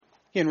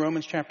In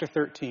Romans chapter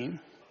 13,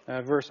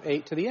 verse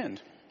 8 to the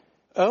end.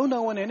 Owe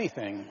no one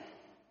anything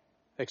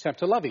except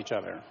to love each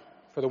other.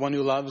 For the one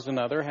who loves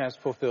another has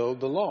fulfilled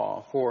the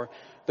law. For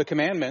the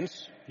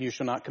commandments, you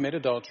shall not commit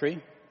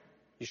adultery,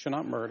 you shall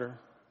not murder,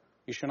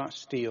 you shall not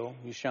steal,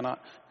 you shall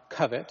not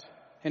covet,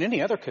 and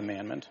any other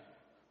commandment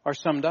are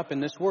summed up in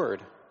this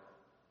word: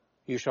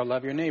 you shall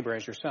love your neighbor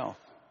as yourself.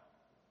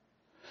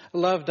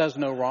 Love does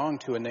no wrong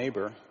to a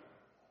neighbor.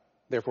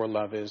 Therefore,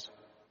 love is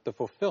the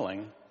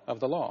fulfilling of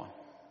the law.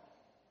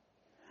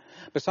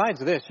 Besides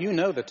this, you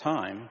know the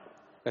time,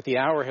 that the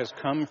hour has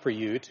come for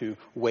you to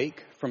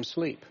wake from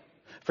sleep.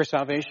 For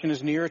salvation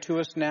is nearer to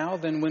us now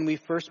than when we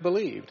first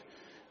believed.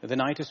 The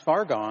night is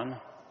far gone,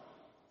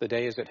 the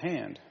day is at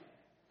hand.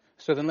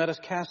 So then let us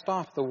cast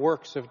off the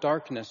works of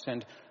darkness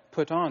and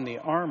put on the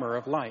armor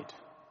of light.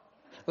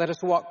 Let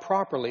us walk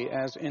properly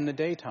as in the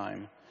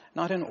daytime,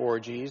 not in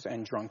orgies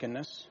and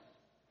drunkenness,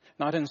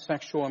 not in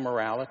sexual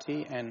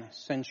immorality and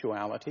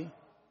sensuality,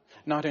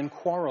 not in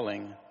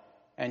quarreling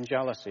and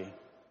jealousy.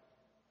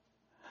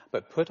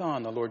 But put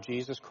on the Lord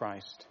Jesus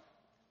Christ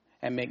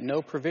and make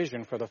no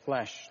provision for the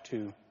flesh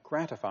to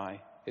gratify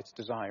its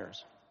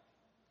desires.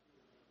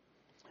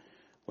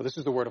 Well, this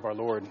is the word of our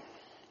Lord.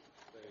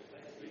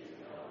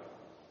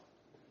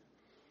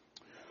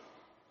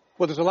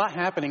 Well, there's a lot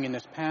happening in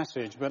this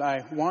passage, but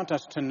I want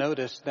us to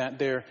notice that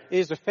there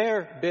is a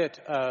fair bit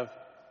of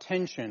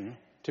tension,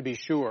 to be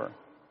sure.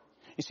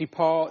 You see,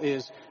 Paul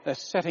is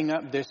setting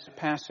up this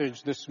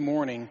passage this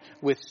morning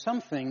with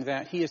something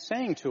that he is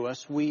saying to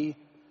us we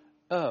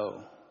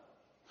owe.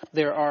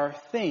 There are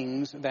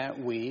things that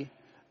we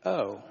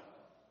owe.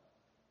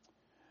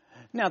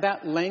 Now,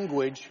 that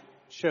language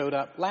showed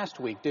up last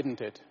week, didn't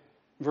it?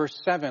 Verse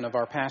 7 of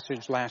our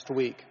passage last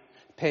week.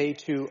 Pay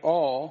to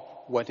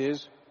all what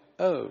is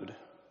owed.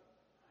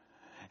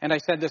 And I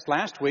said this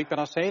last week, but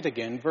I'll say it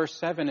again. Verse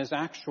 7 is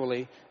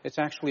actually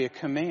a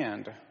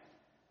command.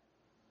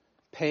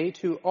 Pay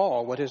to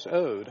all what is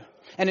owed.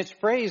 And it's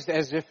phrased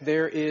as if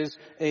there is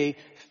a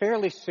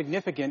fairly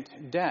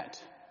significant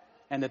debt,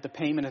 and that the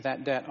payment of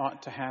that debt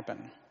ought to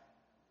happen.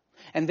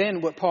 And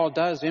then what Paul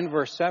does in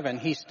verse 7,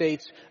 he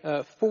states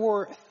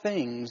 4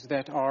 things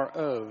that are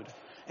owed.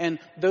 And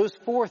those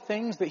 4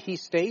 things that he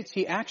states,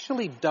 he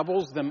actually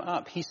doubles them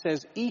up. He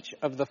says each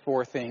of the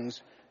 4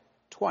 things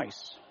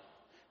twice.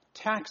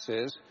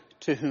 Taxes,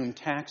 to whom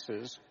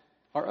taxes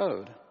are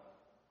owed.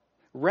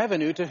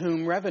 Revenue, to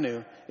whom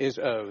revenue is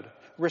owed.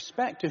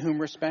 Respect, to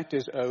whom respect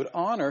is owed.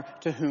 Honor,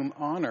 to whom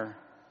honor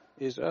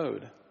is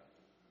owed.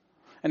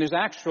 And there's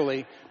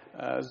actually,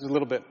 it's a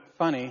little bit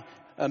funny,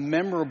 a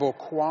memorable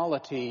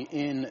quality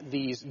in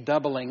these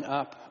doubling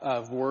up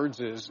of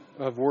words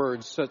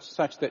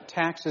such that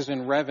taxes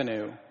and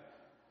revenue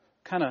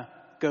kind of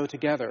go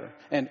together,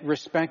 and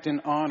respect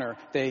and honor,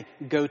 they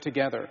go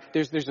together.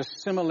 There's a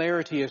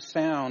similarity of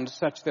sound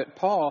such that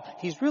Paul,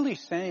 he's really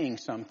saying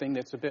something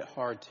that's a bit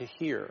hard to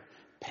hear.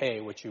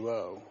 Pay what you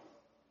owe.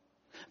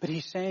 But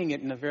he's saying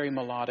it in a very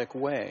melodic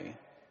way.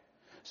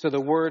 So the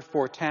word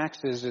for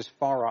taxes is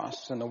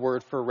pharos, and the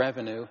word for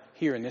revenue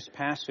here in this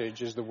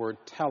passage is the word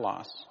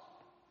telos.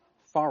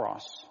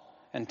 Pharos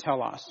and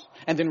telos.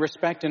 And then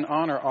respect and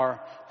honor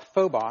are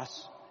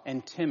phobos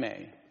and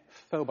time.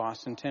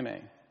 Phobos and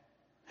time.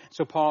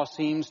 So Paul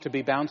seems to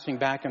be bouncing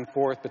back and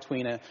forth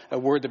between a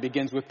word that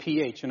begins with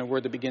PH and a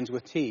word that begins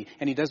with T.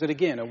 And he does it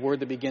again, a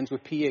word that begins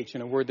with PH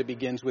and a word that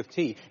begins with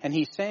T. And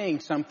he's saying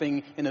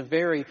something in a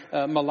very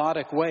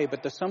melodic way,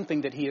 but the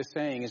something that he is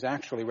saying is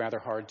actually rather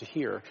hard to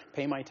hear.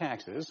 Pay my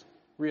taxes,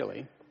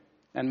 really,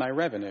 and my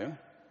revenue.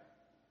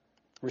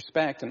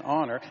 Respect and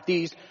honor.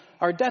 These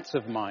are debts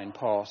of mine,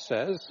 Paul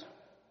says.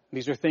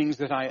 These are things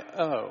that I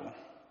owe.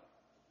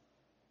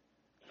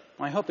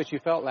 I hope that you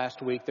felt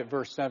last week that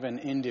verse 7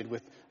 ended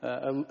with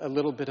a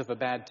little bit of a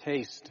bad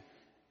taste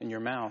in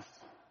your mouth.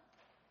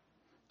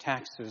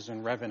 Taxes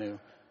and revenue,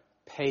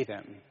 pay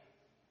them.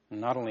 And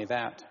not only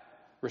that,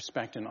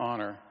 respect and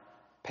honor,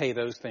 pay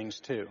those things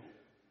too.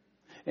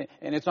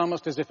 And it's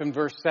almost as if in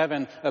verse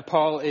 7,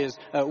 Paul is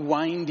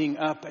winding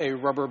up a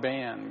rubber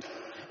band.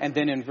 And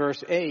then in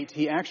verse 8,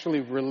 he actually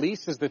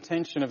releases the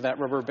tension of that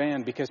rubber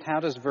band, because how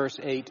does verse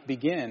 8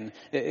 begin?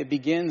 It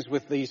begins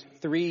with these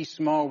 3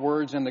 small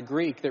words in the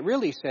Greek that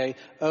really say,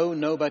 owe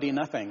nobody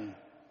nothing.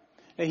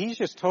 He's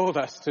just told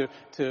us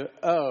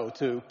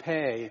to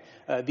pay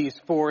these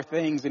 4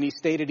 things, and he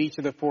stated each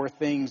of the 4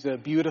 things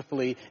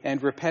beautifully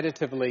and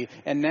repetitively.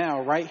 And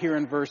now, right here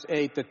in verse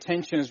 8, the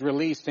tension is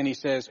released, and he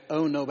says,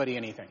 owe nobody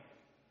anything.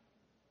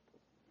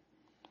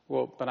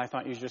 Well, but I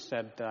thought you just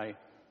said I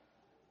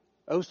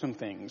owe some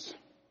things.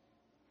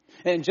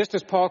 And just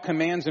as Paul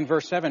commands in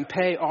verse 7,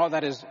 pay all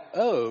that is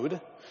owed,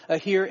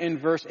 here in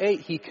verse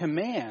 8, he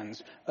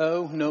commands,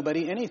 owe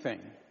nobody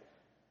anything.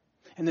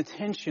 And the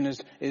tension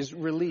is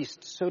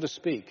released, so to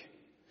speak.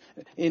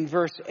 In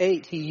verse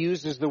 8, he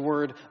uses the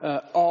word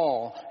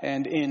all,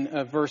 and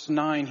in verse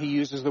 9, he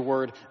uses the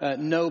word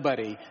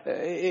nobody.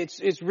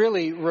 It's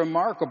really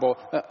remarkable.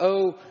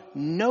 Owe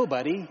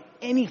nobody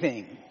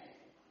anything.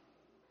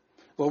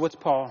 Well, what's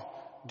Paul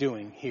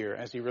doing here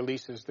as he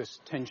releases this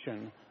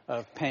tension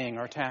of paying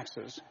our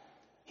taxes.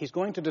 He's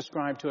going to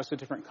describe to us a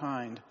different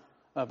kind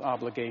of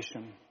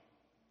obligation,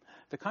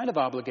 the kind of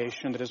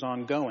obligation that is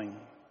ongoing.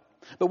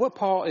 But what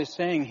Paul is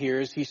saying here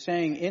is he's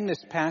saying in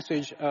this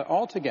passage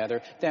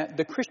altogether that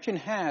the Christian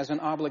has an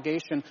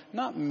obligation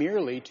not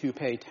merely to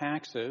pay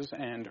taxes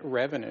and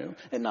revenue,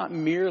 and not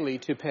merely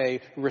to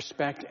pay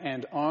respect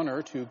and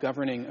honor to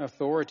governing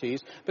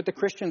authorities, but the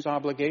Christian's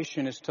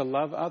obligation is to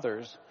love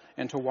others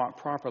and to walk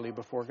properly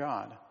before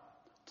God.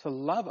 To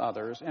love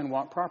others and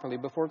walk properly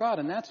before God.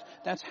 And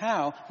that's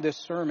how this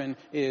sermon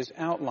is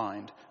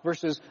outlined.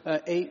 Verses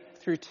 8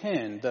 through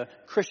 10, the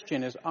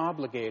Christian is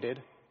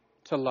obligated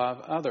to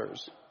love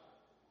others.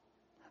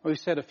 We've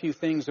said a few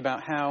things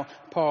about how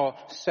Paul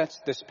sets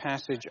this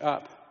passage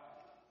up.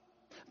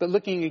 But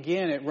looking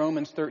again at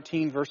Romans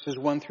 13, verses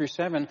 1 through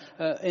 7,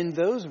 in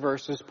those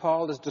verses,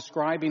 Paul is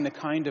describing the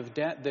kind of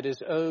debt that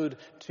is owed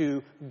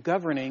to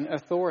governing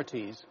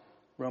authorities.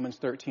 Romans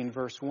 13,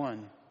 verse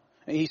 1.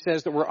 He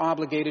says that we're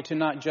obligated to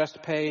not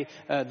just pay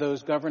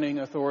those governing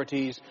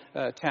authorities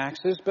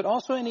taxes, but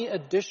also any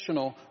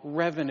additional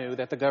revenue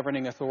that the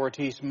governing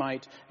authorities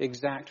might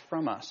exact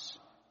from us.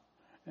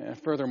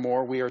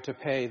 Furthermore, we are to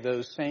pay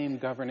those same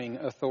governing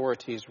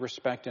authorities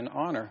respect and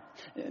honor.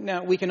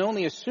 Now, we can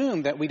only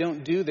assume that we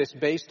don't do this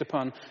based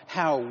upon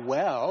how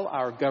well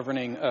our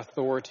governing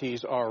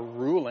authorities are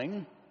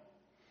ruling.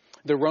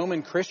 The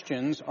Roman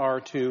Christians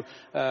are to,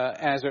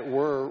 as it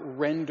were,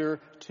 render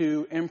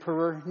to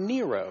Emperor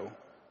Nero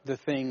the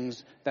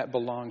things that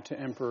belong to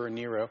Emperor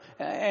Nero.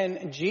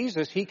 And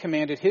Jesus, he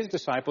commanded his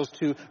disciples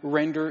to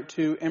render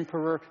to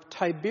Emperor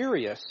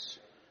Tiberius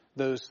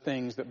those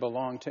things that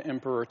belong to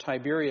Emperor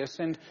Tiberius.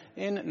 And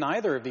in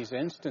neither of these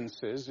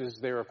instances is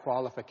there a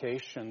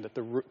qualification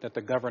that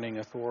the governing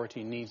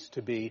authority needs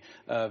to be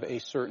of a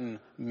certain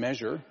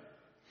measure.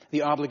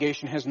 The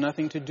obligation has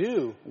nothing to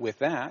do with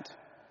that.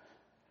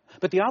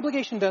 But the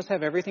obligation does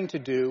have everything to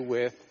do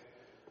with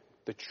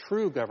the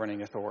true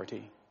governing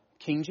authority,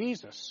 King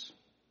Jesus.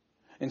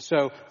 And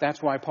so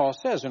that's why Paul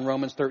says in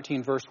Romans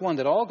 13, verse 1,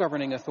 that all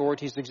governing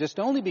authorities exist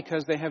only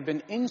because they have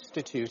been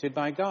instituted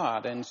by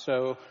God. And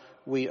so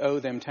we owe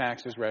them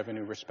taxes,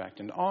 revenue, respect,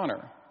 and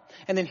honor.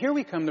 And then here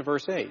we come to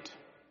verse 8.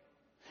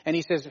 And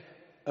he says,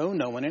 owe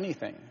no one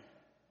anything.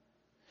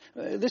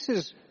 This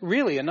is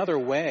really another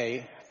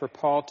way for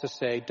Paul to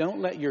say,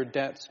 don't let your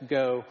debts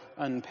go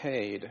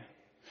unpaid.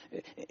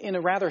 In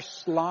a rather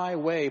sly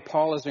way,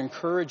 Paul is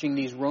encouraging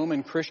these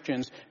Roman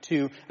Christians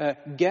to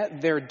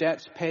get their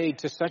debts paid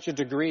to such a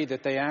degree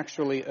that they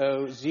actually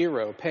owe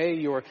zero. Pay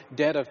your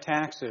debt of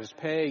taxes,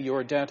 pay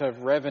your debt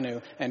of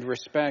revenue and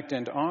respect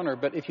and honor.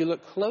 But if you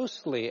look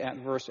closely at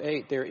verse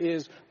 8, there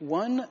is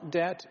one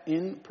debt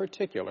in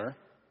particular,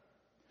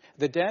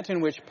 the debt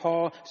in which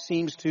Paul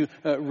seems to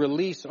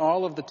release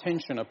all of the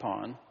tension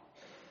upon,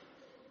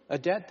 a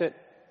debt that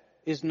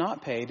is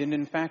not paid and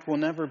in fact will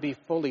never be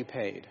fully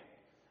paid.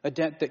 A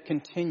debt that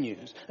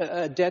continues,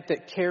 a debt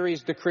that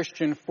carries the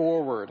Christian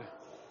forward.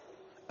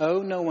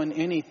 Owe no one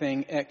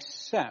anything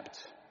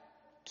except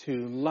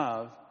to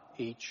love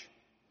each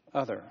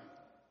other.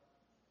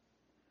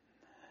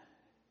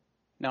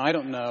 Now, I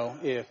don't know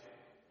if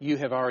you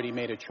have already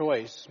made a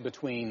choice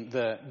between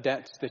the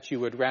debts that you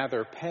would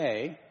rather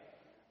pay.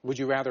 Would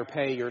you rather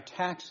pay your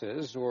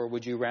taxes, or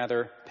would you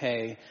rather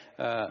pay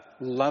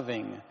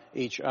loving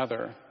each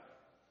other?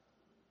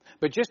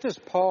 But just as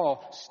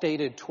Paul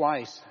stated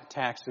twice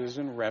taxes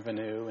and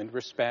revenue and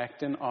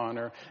respect and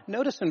honor,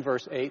 notice in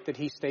verse 8 that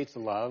he states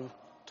love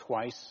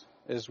twice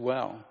as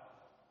well.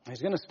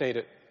 He's going to state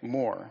it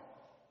more.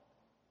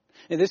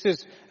 And this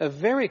is a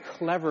very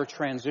clever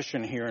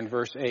transition here in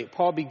verse 8.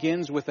 Paul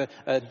begins with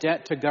a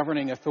debt to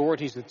governing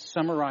authorities that's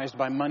summarized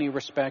by money,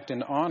 respect,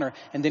 and honor,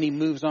 and then he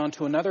moves on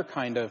to another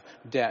kind of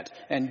debt.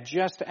 And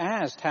just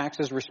as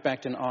taxes,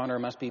 respect, and honor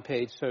must be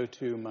paid, so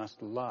too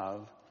must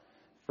love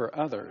for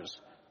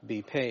others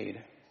be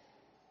paid.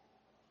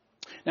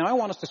 Now, I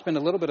want us to spend a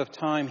little bit of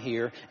time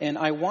here, and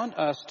I want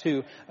us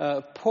to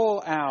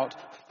pull out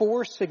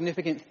 4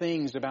 significant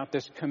things about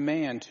this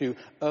command to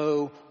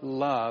owe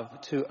love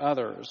to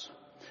others.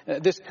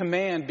 This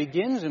command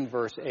begins in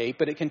verse 8,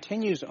 but it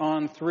continues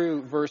on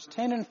through verse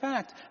 10. In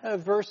fact,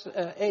 verse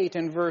 8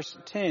 and verse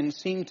 10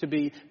 seem to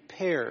be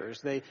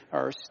pairs. They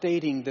are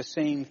stating the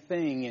same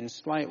thing in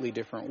slightly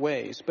different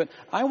ways. But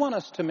I want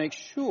us to make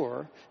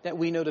sure that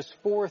we notice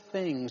 4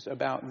 things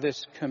about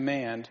this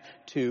command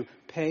to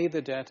pay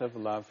the debt of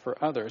love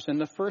for others. And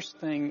the first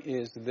thing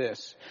is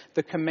this: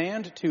 the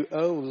command to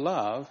owe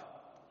love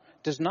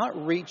does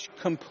not reach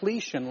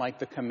completion like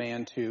the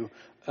command to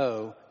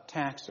owe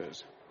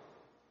taxes.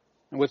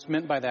 And what's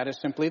meant by that is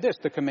simply this: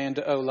 the command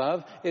to owe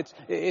love,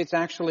 it's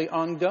actually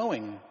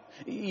ongoing.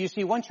 You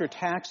see, once your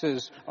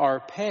taxes are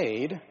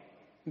paid,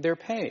 they're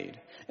paid.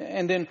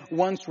 And then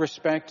once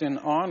respect and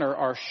honor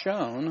are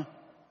shown,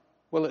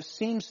 well, it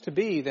seems to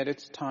be that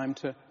it's time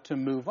to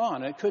move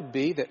on. It could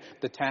be that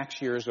the tax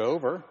year is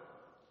over,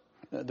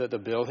 the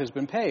bill has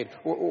been paid,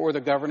 or the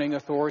governing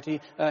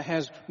authority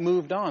has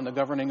moved on, the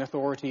governing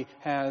authority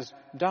has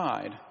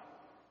died.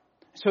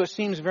 So it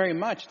seems very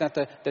much that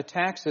the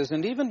taxes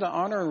and even the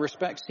honor and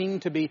respect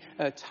seem to be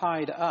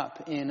tied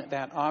up in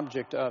that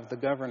object of the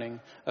governing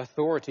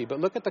authority. But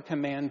look at the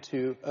command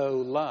to owe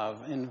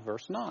love in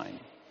verse 9.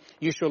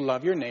 You shall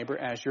love your neighbor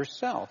as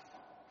yourself.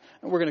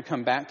 And we're going to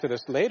come back to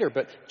this later,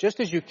 but just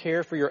as you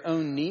care for your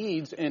own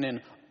needs in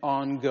an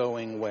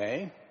ongoing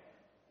way,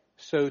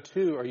 so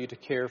too are you to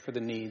care for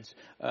the needs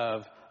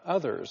of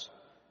others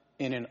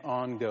in an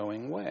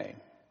ongoing way.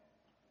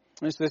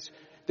 It's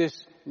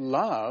this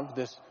love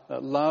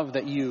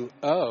that you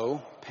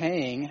owe,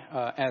 paying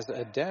as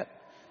a debt,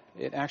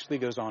 it actually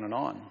goes on and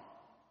on.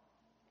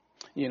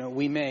 You know,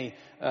 we may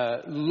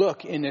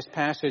look in this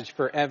passage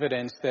for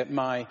evidence that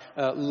my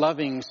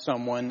loving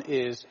someone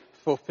is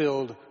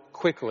fulfilled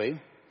quickly.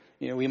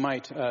 You know, we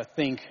might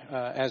think,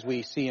 as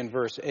we see in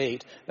verse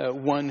 8,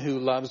 one who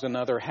loves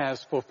another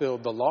has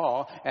fulfilled the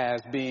law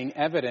as being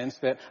evidence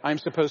that I'm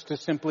supposed to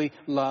simply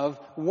love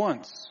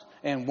once.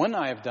 And when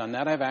I have done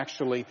that, I've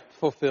actually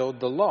fulfilled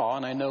the law,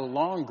 and I no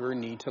longer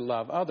need to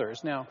love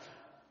others. Now,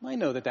 I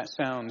know that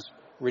sounds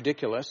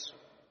ridiculous.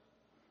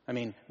 I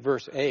mean,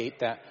 verse 8,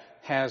 that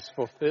has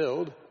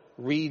fulfilled,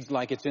 reads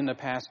like it's in the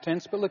past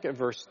tense, but look at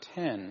verse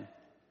 10.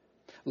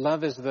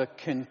 Love is the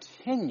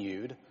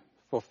continued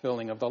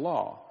fulfilling of the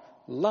law.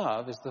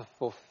 Love is the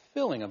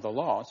fulfilling of the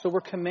law. So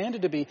we're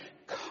commanded to be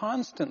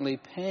constantly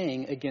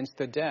paying against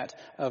the debt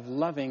of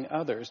loving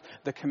others.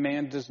 The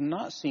command does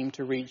not seem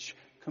to reach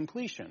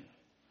completion.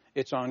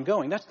 It's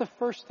ongoing. That's the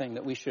first thing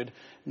that we should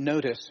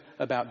notice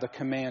about the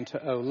command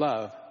to owe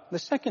love. The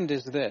second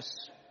is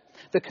this.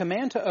 The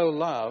command to owe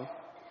love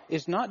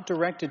is not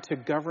directed to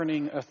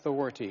governing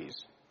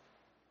authorities,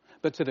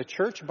 but to the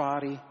church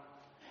body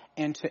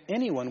and to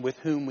anyone with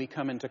whom we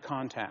come into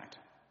contact.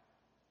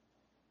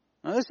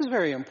 Now, this is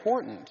very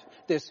important.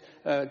 This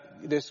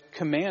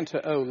command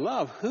to owe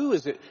love, who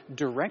is it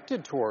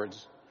directed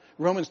towards?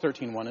 Romans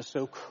 13:1 is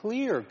so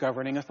clear,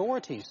 governing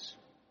authorities.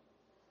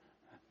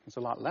 It's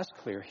a lot less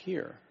clear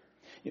here.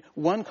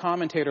 One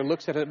commentator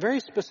looks at a very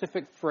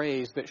specific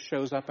phrase that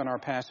shows up in our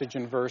passage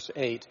in verse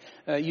 8.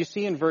 You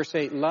see in verse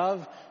 8,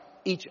 love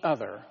each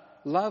other.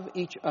 Love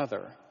each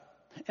other.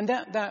 And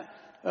that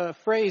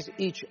phrase,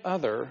 each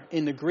other,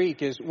 in the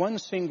Greek is one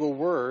single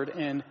word,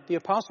 and the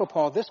Apostle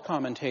Paul, this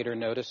commentator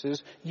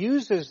notices,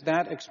 uses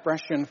that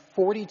expression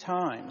 40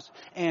 times.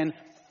 And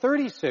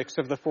 36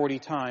 of the 40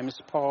 times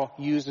Paul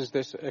uses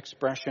this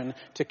expression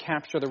to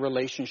capture the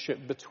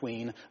relationship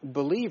between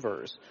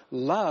believers.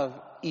 Love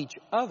each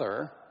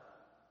other,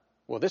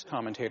 well, this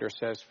commentator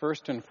says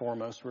first and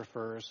foremost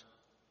refers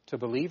to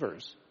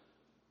believers.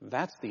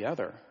 That's the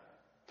other.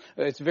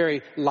 It's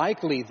very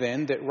likely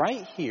then that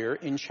right here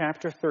in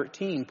chapter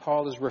 13,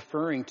 Paul is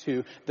referring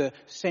to the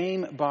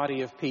same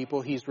body of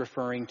people he's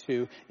referring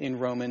to in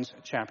Romans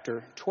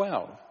chapter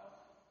 12.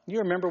 You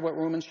remember what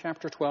Romans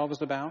chapter 12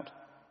 is about?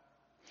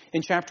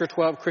 In chapter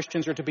 12,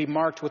 Christians are to be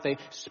marked with a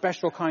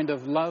special kind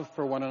of love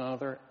for one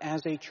another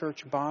as a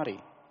church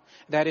body.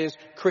 That is,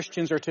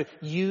 Christians are to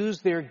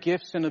use their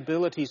gifts and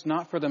abilities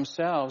not for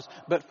themselves,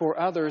 but for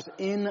others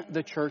in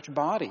the church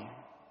body.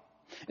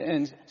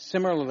 And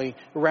similarly,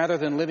 rather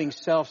than living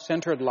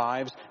self-centered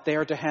lives, they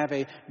are to have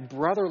a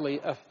brotherly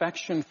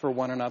affection for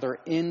one another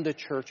in the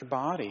church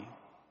body.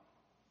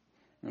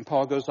 And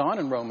Paul goes on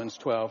in Romans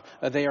 12,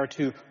 they are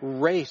to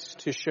race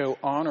to show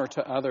honor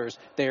to others.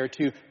 They are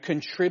to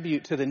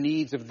contribute to the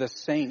needs of the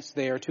saints.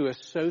 They are to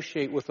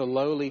associate with the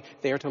lowly.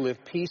 They are to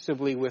live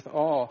peaceably with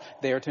all.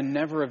 They are to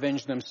never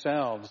avenge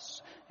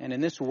themselves. And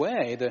in this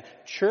way, the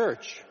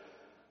church,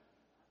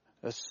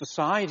 a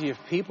society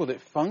of people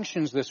that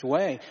functions this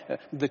way,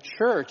 the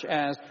church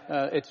as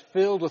it's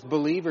filled with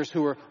believers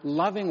who are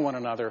loving one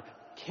another,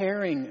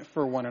 caring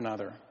for one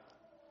another.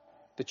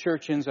 The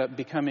church ends up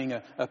becoming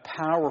a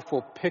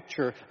powerful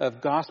picture of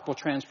gospel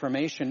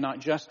transformation, not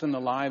just in the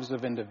lives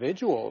of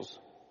individuals,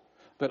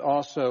 but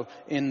also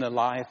in the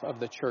life of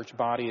the church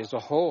body as a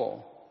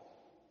whole.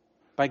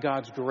 By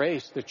God's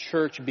grace, the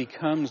church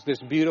becomes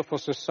this beautiful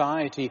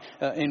society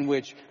in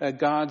which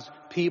God's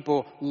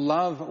people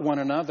love one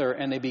another,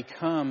 and they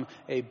become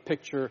a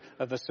picture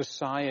of a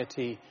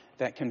society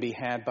that can be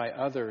had by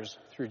others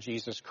through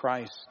Jesus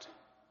Christ.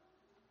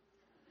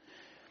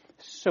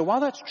 So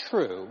while that's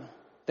true,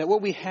 that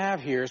what we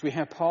have here is we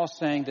have Paul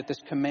saying that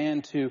this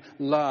command to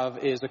love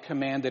is a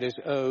command that is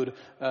owed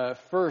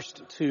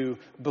first to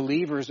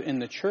believers in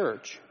the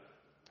church.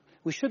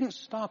 We shouldn't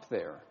stop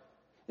there.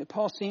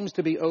 Paul seems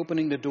to be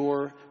opening the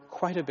door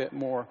quite a bit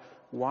more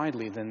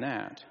widely than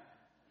that.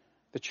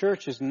 The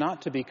church is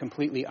not to be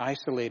completely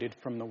isolated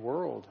from the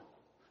world.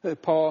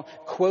 Paul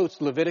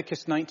quotes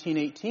Leviticus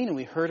 19:18, and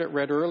we heard it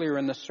read earlier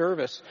in the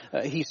service.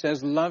 He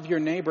says, love your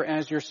neighbor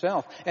as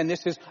yourself. And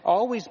this has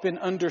always been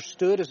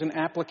understood as an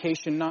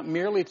application not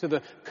merely to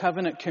the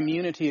covenant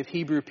community of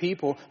Hebrew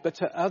people, but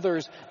to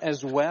others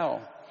as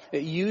well.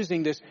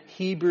 Using this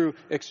Hebrew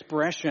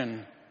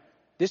expression,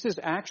 this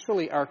is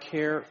actually our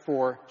care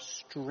for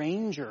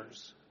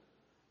strangers,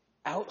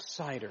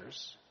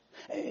 outsiders,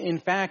 In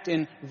fact,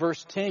 in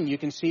verse 10, you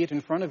can see it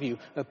in front of you.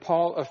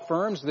 Paul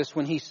affirms this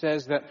when he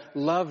says that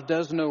love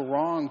does no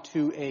wrong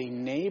to a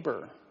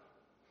neighbor.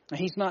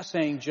 He's not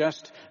saying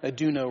just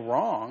do no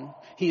wrong.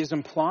 He is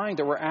implying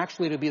that we're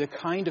actually to be the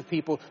kind of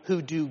people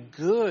who do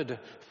good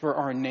for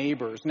our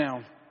neighbors.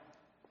 Now,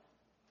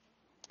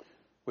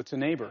 what's a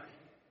neighbor?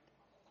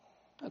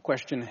 A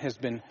question has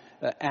been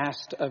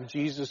asked of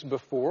Jesus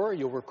before.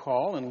 You'll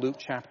recall in Luke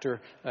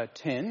chapter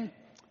 10,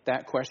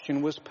 that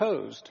question was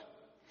posed.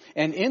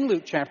 And in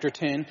Luke chapter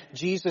 10,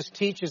 Jesus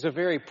teaches a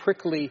very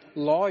prickly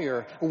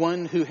lawyer,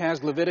 one who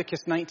has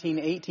Leviticus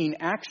 19:18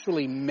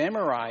 actually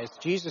memorized.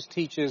 Jesus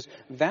teaches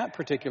that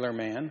particular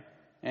man,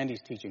 and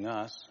he's teaching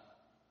us,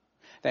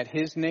 that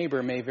his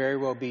neighbor may very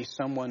well be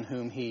someone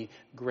whom he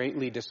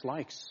greatly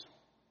dislikes.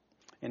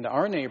 And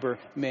our neighbor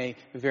may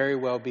very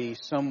well be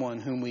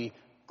someone whom we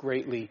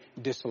greatly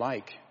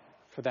dislike.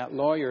 For that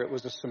lawyer, it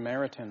was a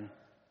Samaritan.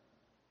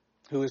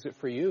 Who is it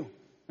for you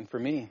and for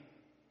me?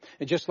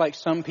 Just like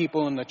some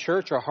people in the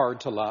church are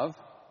hard to love.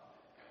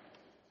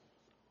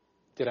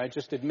 Did I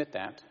just admit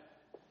that?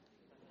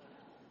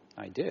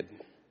 I did.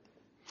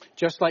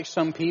 Just like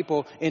some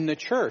people in the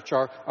church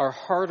are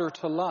harder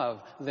to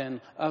love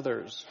than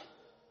others.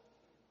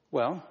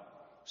 Well,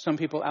 some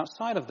people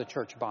outside of the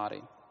church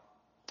body,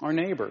 our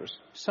neighbors,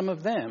 some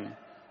of them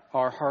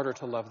are harder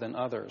to love than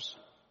others.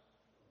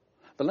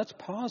 But let's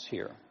pause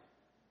here.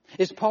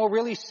 Is Paul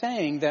really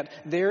saying that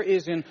there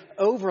is an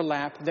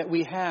overlap that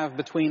we have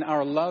between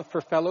our love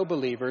for fellow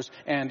believers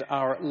and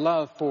our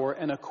love for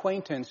an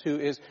acquaintance who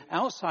is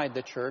outside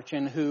the church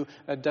and who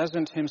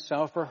doesn't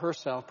himself or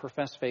herself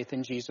profess faith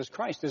in Jesus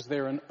Christ? Is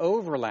there an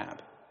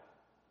overlap?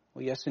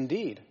 Well, yes,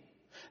 indeed.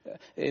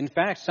 In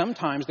fact,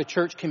 sometimes the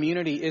church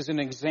community is an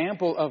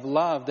example of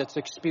love that's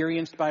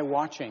experienced by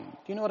watching.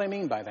 Do you know what I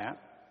mean by that?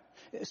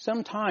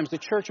 Sometimes the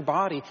church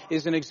body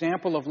is an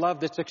example of love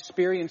that's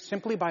experienced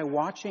simply by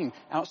watching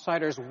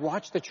outsiders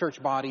watch the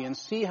church body and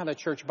see how the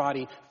church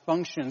body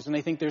functions. And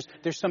they think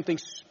there's something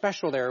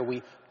special there.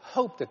 We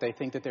hope that they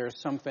think that there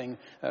is something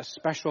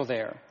special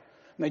there.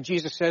 Now,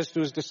 Jesus says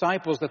to his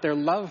disciples that their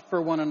love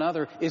for one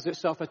another is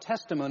itself a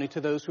testimony to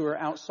those who are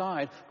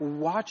outside,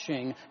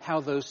 watching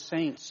how those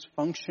saints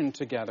function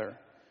together.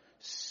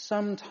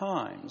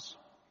 Sometimes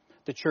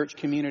the church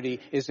community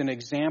is an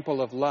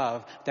example of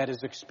love that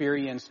is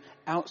experienced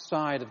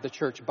outside of the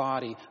church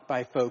body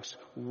by folks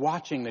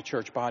watching the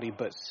church body.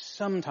 But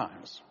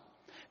sometimes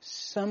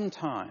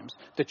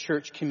the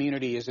church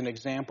community is an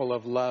example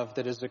of love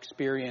that is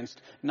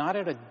experienced not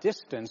at a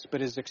distance,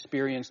 but is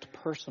experienced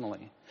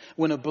personally.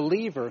 When a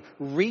believer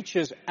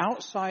reaches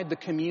outside the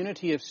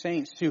community of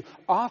saints to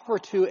offer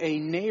to a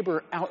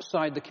neighbor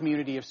outside the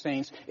community of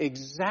saints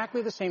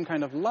exactly the same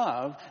kind of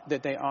love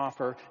that they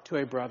offer to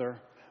a brother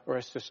or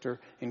a sister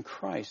in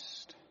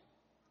Christ.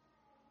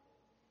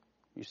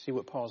 You see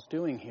what Paul's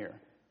doing here.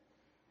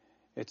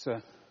 It's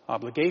an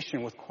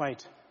obligation with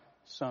quite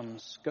some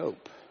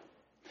scope.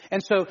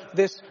 And so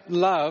this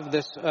love,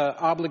 this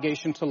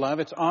obligation to love,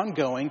 it's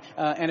ongoing,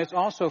 and it's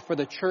also for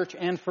the church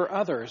and for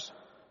others.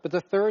 But the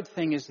third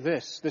thing is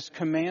this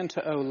command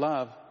to owe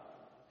love.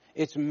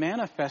 It's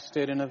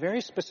manifested in a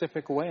very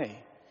specific way,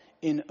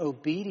 in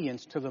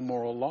obedience to the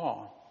moral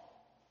law.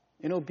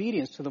 In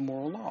obedience to the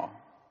moral law.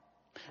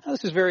 Now,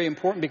 this is very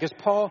important because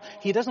Paul,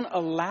 he doesn't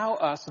allow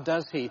us,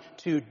 does he,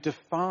 to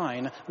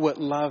define what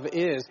love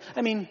is.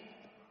 I mean,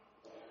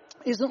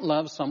 isn't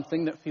love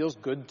something that feels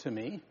good to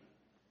me?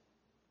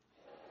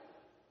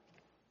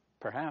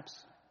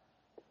 Perhaps.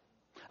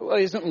 Well,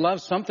 isn't love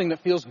something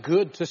that feels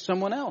good to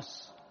someone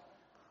else?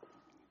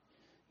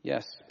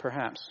 Yes,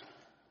 perhaps.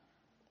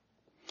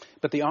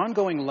 But the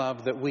ongoing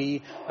love that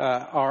we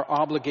are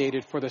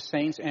obligated for the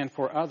saints and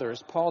for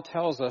others, Paul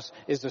tells us,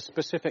 is a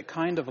specific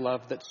kind of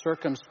love that's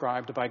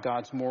circumscribed by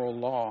God's moral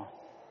law.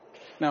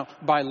 Now,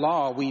 by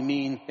law, we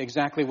mean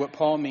exactly what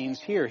Paul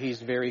means here.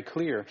 He's very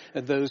clear.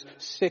 Those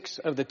 6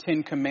 of the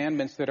 10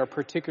 commandments that are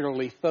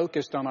particularly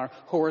focused on our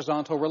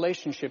horizontal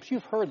relationships.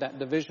 You've heard that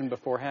division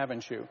before,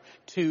 haven't you?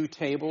 2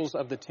 tables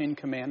of the 10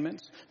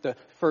 commandments. The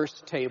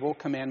first table,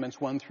 commandments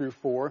 1 through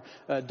 4,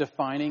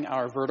 defining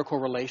our vertical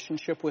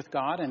relationship with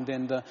God. And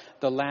then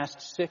the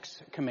last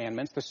 6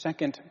 commandments, the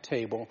second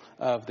table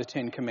of the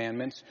 10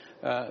 commandments,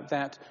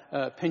 that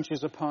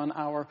pinches upon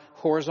our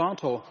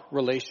horizontal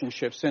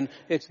relationships. And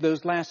it's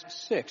those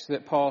last 6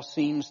 that Paul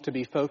seems to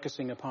be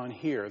focusing upon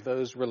here,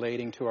 those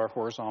relating to our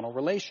horizontal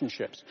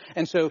relationships.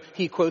 And so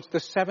he quotes the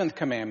 7th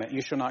commandment,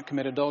 you shall not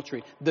commit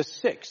adultery. The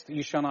 6th,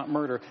 you shall not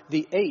murder.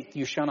 The 8th,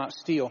 you shall not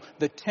steal.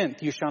 The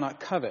 10th, you shall not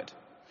covet.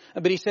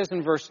 But he says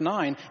in verse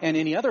 9, and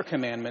any other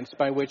commandments,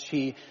 by which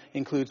he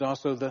includes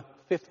also the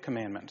 5th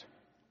commandment,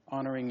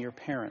 honoring your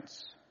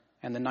parents,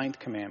 and the 9th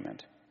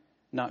commandment,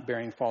 not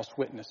bearing false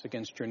witness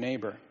against your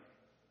neighbor.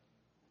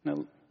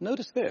 Now,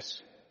 notice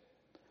this.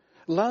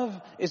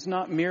 Love is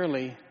not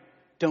merely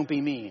don't be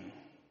mean.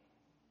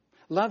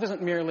 Love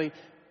isn't merely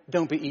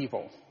don't be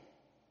evil.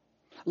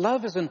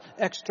 Love is an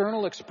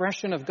external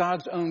expression of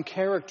God's own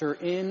character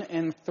in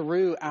and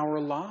through our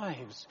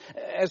lives.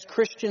 As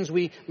Christians,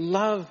 we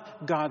love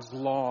God's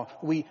law.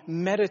 We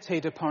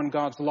meditate upon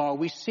God's law.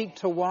 We seek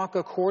to walk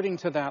according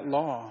to that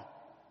law.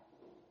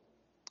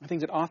 I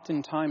think that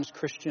oftentimes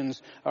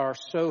Christians are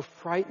so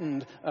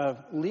frightened of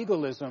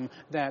legalism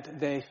that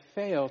they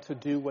fail to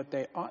do what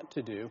they ought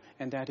to do,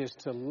 and that is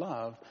to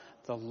love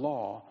the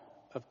law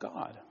of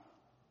God.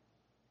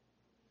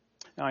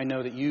 Now, I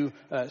know that you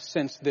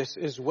sense this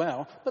as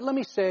well, but let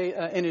me say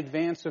in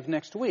advance of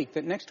next week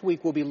that next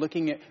week we'll be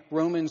looking at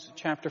Romans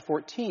chapter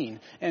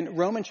 14. And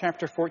Romans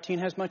chapter 14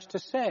 has much to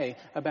say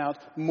about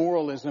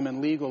moralism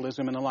and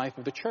legalism in the life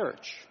of the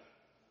church.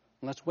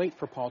 Let's wait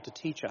for Paul to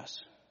teach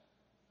us.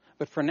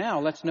 But for now,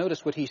 let's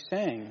notice what he's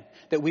saying,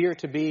 that we are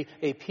to be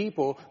a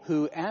people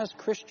who, as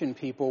Christian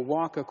people,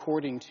 walk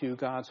according to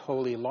God's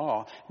holy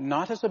law,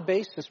 not as a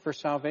basis for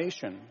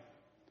salvation,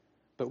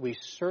 but we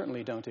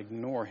certainly don't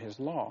ignore his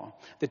law.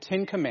 The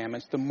Ten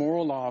Commandments, the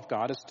moral law of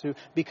God, is to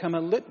become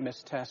a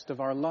litmus test of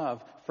our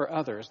love for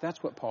others.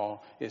 That's what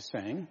Paul is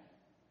saying.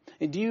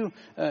 And do you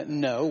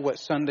know what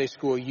Sunday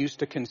school used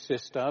to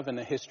consist of in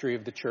the history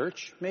of the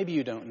church? Maybe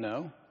you don't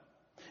know.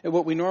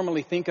 What we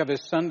normally think of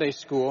as Sunday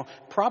school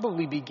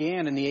probably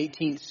began in the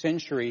 18th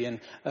century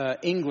in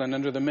England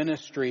under the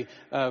ministry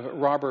of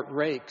Robert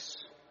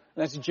Raikes.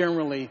 That's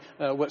generally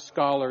what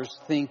scholars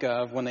think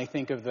of when they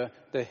think of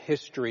the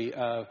history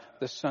of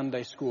the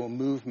Sunday school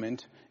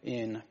movement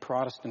in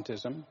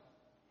Protestantism.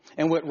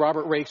 And what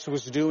Robert Raikes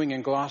was doing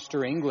in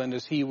Gloucester, England,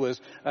 is he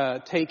was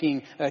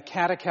taking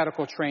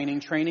catechetical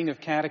training of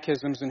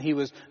catechisms, and he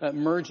was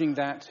merging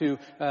that to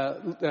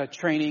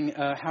training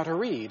how to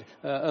read,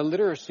 a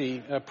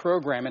literacy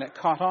program. And it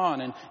caught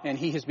on, and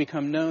he has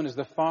become known as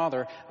the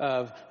father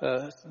of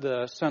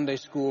the Sunday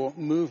school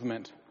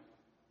movement.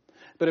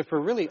 But if we're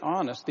really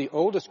honest, the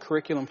oldest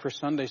curriculum for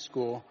Sunday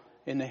school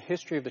in the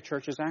history of the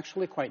church is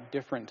actually quite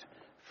different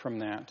from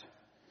that.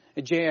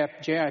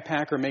 J.I.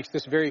 Packer makes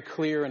this very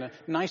clear in a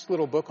nice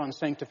little book on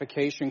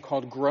sanctification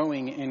called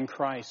Growing in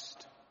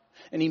Christ.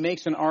 And he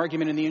makes an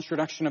argument in the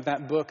introduction of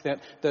that book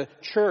that the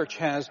church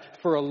has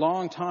for a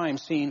long time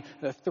seen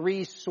the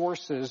three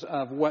sources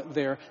of what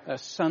their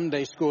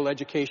Sunday school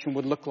education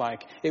would look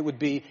like. It would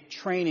be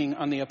training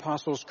on the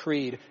Apostles'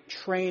 Creed,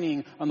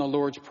 training on the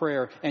Lord's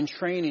Prayer, and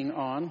training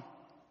on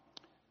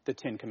the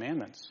Ten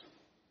Commandments.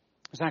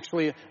 There's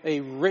actually a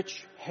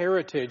rich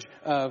heritage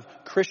of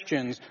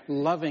Christians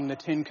loving the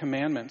Ten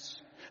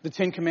Commandments. The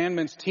Ten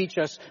Commandments teach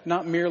us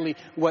not merely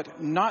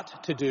what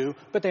not to do,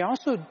 but they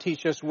also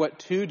teach us what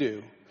to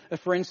do.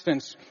 For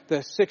instance,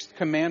 the sixth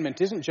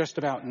commandment isn't just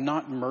about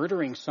not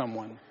murdering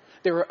someone.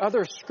 There are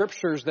other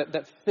scriptures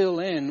that fill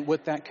in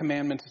what that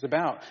commandment is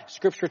about.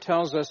 Scripture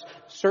tells us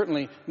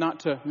certainly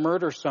not to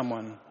murder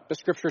someone, but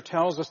Scripture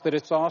tells us that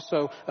it's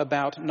also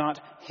about not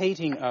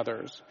hating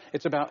others.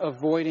 It's about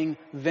avoiding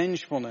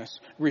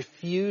vengefulness,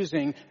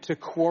 refusing to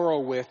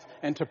quarrel with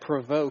and to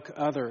provoke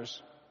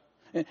others.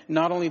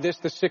 Not only this,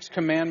 the sixth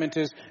commandment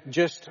is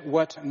just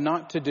what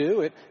not to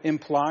do. It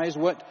implies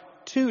what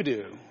to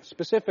do,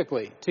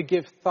 specifically, to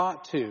give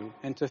thought to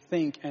and to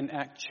think and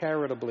act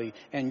charitably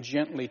and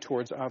gently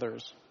towards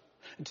others,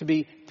 to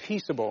be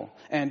peaceable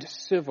and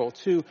civil,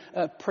 to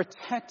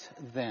protect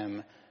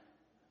them,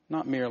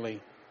 not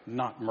merely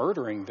not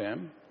murdering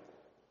them.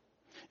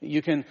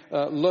 You can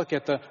look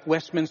at the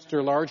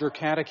Westminster Larger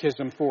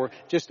Catechism for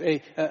just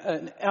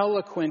an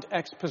eloquent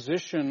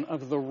exposition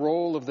of the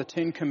role of the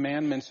Ten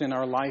Commandments in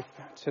our life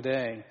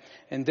today.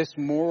 And this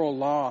moral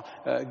law,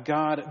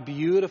 God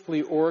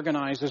beautifully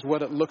organizes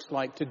what it looks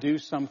like to do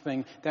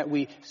something that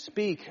we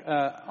speak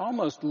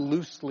almost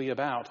loosely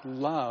about,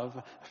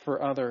 love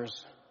for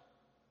others.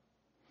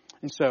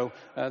 And so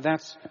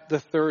that's the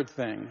third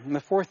thing. And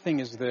the fourth thing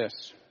is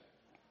this.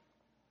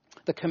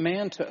 The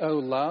command to owe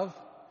love,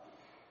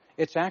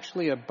 it's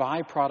actually a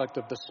byproduct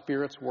of the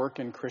Spirit's work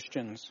in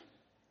Christians.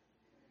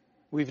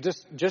 We've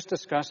just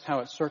discussed how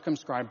it's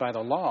circumscribed by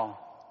the law.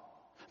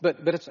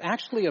 But it's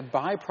actually a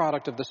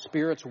byproduct of the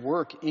Spirit's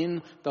work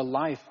in the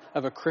life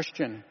of a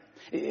Christian.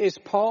 Is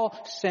Paul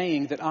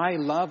saying that I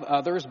love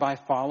others by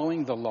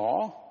following the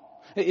law?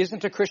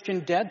 Isn't a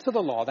Christian dead to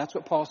the law? That's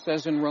what Paul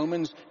says in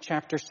Romans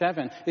chapter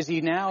 7. Is he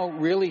now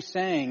really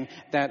saying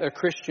that a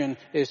Christian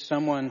is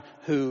someone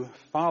who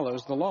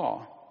follows the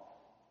law?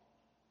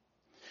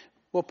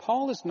 Well,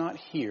 Paul is not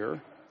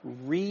here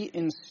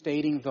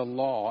reinstating the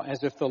law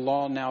as if the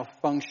law now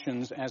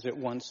functions as it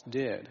once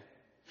did.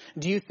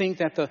 Do you think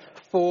that the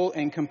full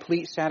and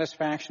complete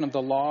satisfaction of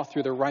the law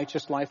through the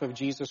righteous life of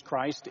Jesus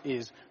Christ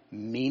is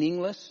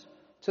meaningless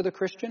to the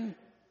Christian?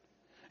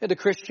 The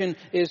Christian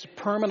is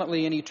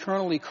permanently and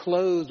eternally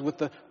clothed with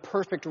the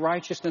perfect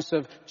righteousness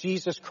of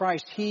Jesus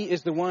Christ. He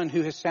is the one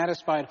who has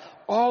satisfied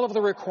all of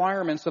the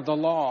requirements of the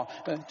law.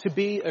 To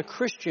be a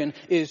Christian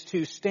is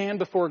to stand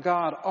before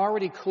God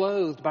already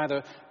clothed by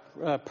the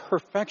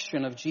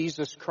perfection of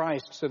Jesus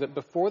Christ, so that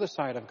before the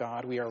sight of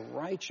God we are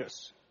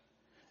righteous,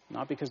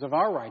 not because of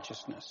our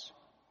righteousness,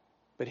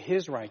 but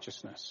His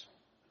righteousness,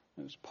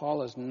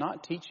 Paul is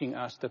not teaching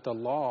us that the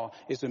law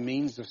is a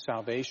means of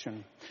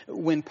salvation.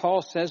 When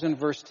Paul says in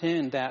verse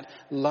 10 that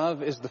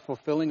love is the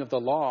fulfilling of the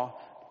law,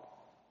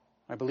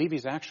 I believe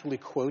he's actually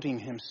quoting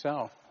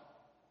himself.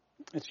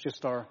 It's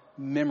just our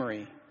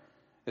memory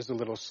is a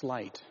little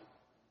slight.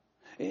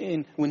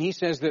 When he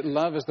says that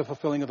love is the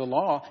fulfilling of the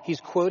law,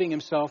 he's quoting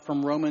himself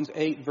from Romans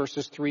 8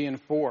 verses 3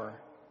 and 4.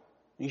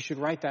 You should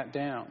write that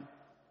down.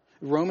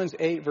 Romans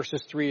 8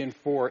 verses 3 and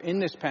 4. In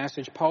this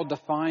passage, Paul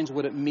defines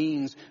what it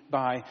means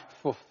by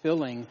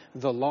fulfilling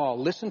the law.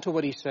 Listen to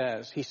what he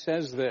says. He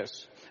says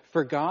this,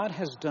 "For God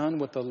has done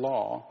what the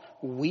law,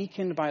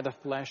 weakened by the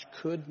flesh,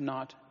 could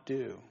not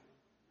do.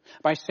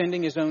 By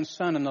sending his own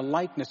Son in the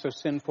likeness of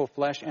sinful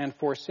flesh and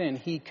for sin,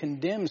 he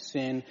condemns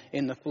sin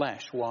in the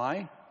flesh."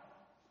 Why?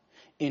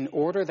 In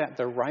order that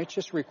the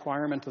righteous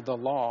requirement of the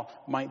law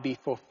might be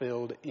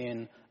fulfilled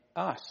in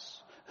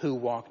us, who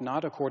walk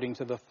not according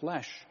to the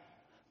flesh,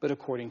 but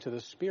according to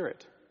the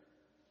Spirit.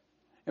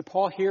 And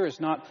Paul here is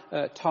not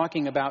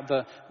talking about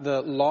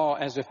the law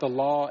as if the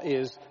law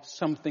is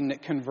something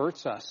that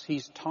converts us.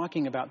 He's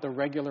talking about the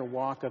regular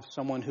walk of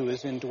someone who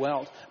is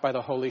indwelt by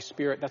the Holy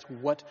Spirit. That's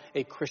what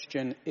a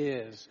Christian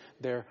is.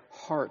 Their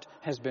heart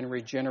has been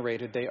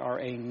regenerated. They are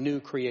a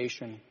new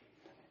creation.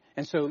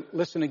 And so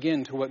listen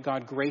again to what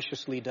God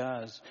graciously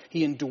does.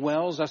 He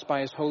indwells us by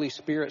his Holy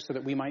Spirit so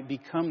that we might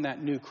become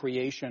that new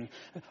creation.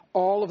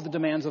 All of the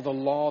demands of the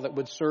law that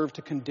would serve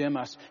to condemn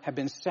us have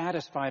been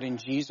satisfied in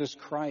Jesus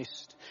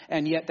Christ.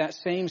 And yet that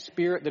same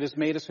Spirit that has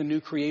made us a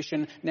new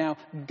creation now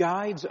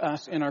guides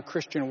us in our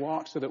Christian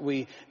walk so that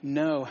we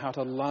know how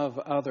to love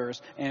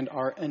others and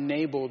are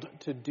enabled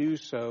to do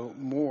so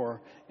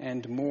more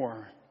and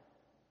more.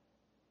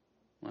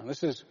 Well,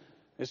 this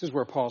is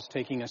where Paul's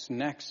taking us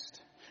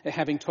next.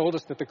 Having told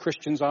us that the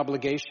Christian's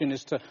obligation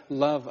is to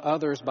love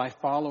others by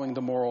following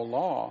the moral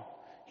law,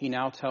 he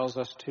now tells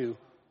us to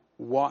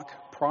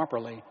walk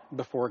properly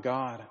before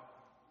God.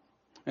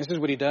 This is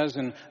what he does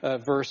in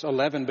verse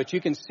 11, but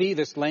you can see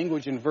this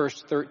language in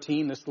verse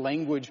 13, this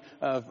language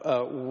of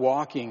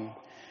walking.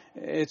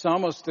 It's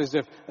almost as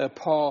if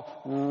Paul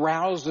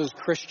rouses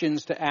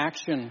Christians to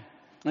action.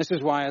 This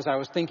is why, as I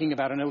was thinking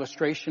about an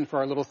illustration for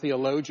our little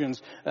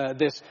theologians,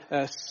 this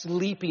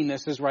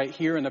sleepiness is right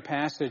here in the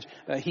passage.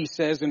 He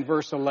says in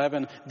verse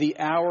 11, "The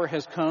hour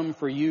has come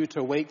for you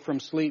to wake from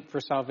sleep, for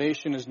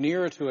salvation is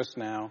nearer to us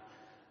now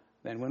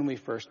than when we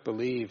first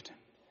believed."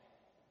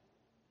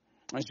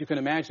 As you can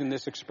imagine,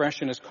 this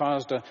expression has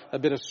caused a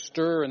bit of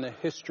stir in the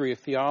history of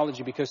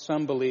theology because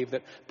some believe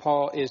that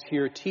Paul is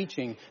here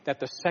teaching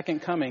that the second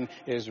coming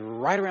is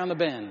right around the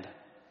bend.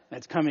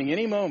 It's coming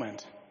any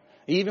moment,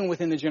 even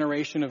within the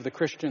generation of the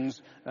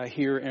Christians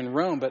here in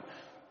Rome. But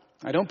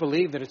I don't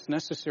believe that it's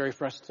necessary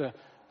for us to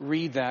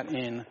read that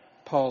in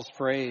Paul's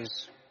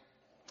phrase.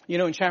 You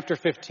know, in chapter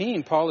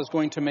 15, Paul is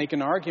going to make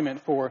an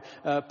argument for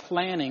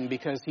planning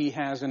because he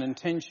has an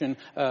intention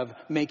of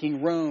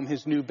making Rome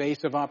his new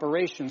base of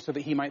operations so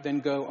that he might then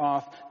go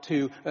off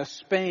to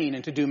Spain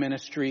and to do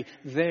ministry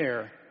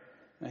there.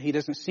 He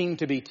doesn't seem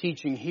to be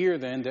teaching here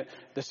then that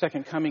the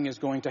second coming is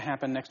going to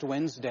happen next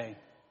Wednesday.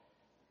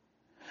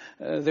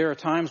 There are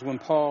times when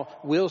Paul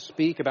will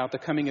speak about the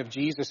coming of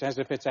Jesus as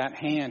if it's at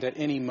hand at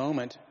any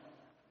moment.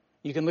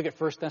 You can look at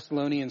 1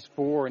 Thessalonians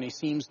 4, and he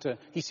seems to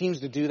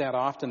do that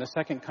often. The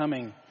second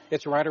coming,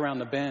 it's right around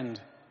the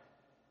bend.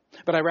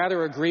 But I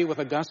rather agree with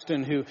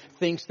Augustine, who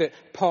thinks that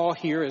Paul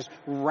here is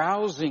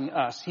rousing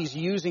us. He's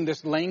using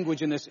this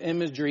language and this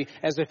imagery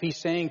as if he's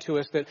saying to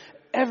us that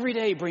every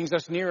day brings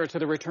us nearer to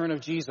the return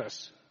of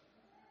Jesus,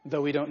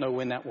 though we don't know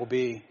when that will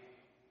be.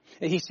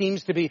 He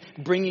seems to be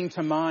bringing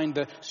to mind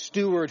the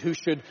steward who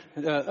should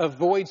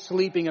avoid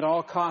sleeping at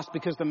all costs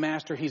because the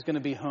master, he's going to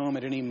be home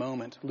at any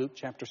moment. Luke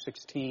chapter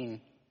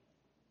 16.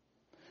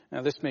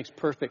 Now this makes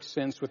perfect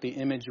sense with the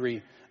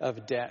imagery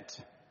of debt.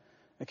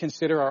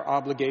 Consider our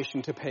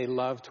obligation to pay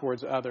love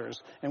towards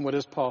others. And what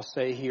does Paul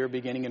say here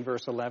beginning in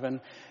verse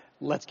 11?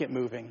 Let's get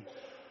moving.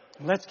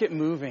 Let's get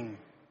moving.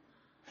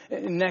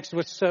 Next,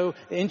 what's so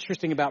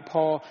interesting about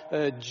Paul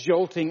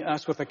jolting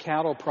us with a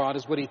cattle prod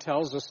is what he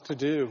tells us to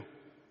do.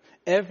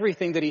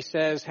 Everything that he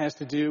says has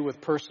to do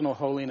with personal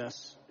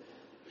holiness.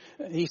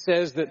 He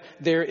says that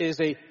there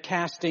is a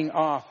casting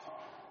off.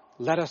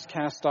 Let us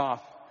cast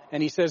off.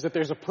 And he says that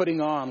there's a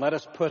putting on. Let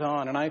us put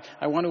on. And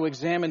I want to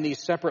examine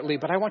these separately,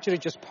 but I want you to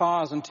just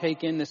pause and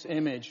take in this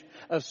image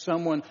of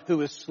someone who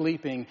is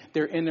sleeping.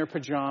 They're in their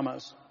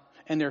pajamas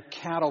and they're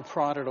cattle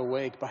prodded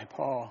awake by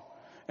Paul.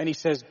 And he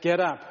says, get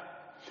up.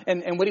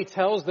 And what he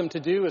tells them to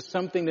do is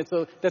something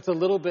that's a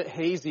little bit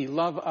hazy.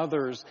 Love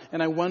others.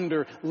 And I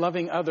wonder,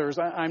 loving others,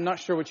 I'm not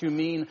sure what you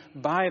mean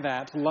by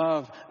that.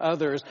 Love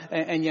others.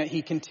 And yet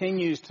he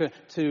continues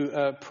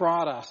to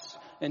prod us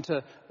and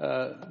to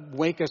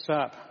wake us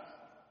up.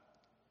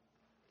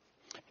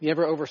 Have you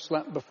ever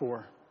overslept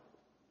before?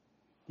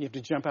 You have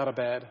to jump out of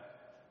bed.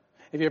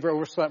 Have you ever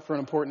overslept for an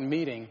important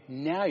meeting?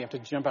 Now you have to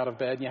jump out of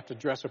bed and you have to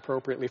dress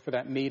appropriately for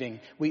that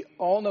meeting. We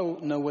all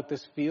know what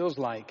this feels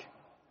like.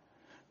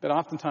 But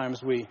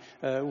oftentimes we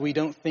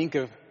don't think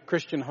of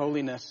Christian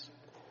holiness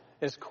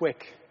as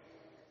quick.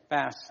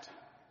 fast.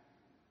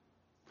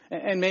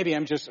 And maybe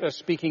I'm just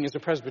speaking as a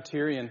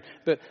Presbyterian,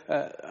 but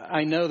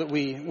I know that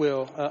we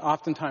will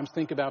oftentimes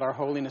think about our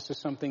holiness as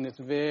something that's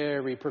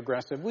very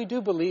progressive. We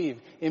do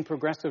believe in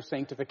progressive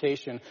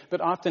sanctification,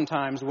 but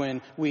oftentimes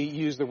when we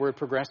use the word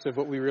progressive,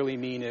 what we really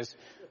mean is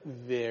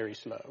very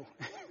slow.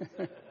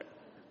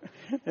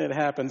 It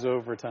happens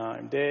over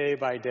time, day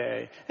by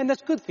day. And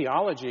that's good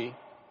theology.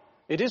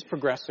 It is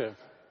progressive.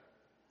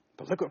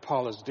 But look what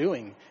Paul is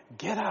doing.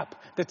 Get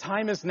up. The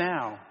time is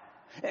now.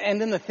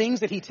 And then the things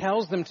that he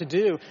tells them to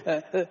do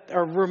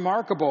are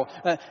remarkable.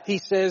 He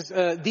says,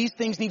 these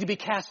things need to be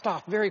cast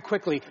off very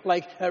quickly,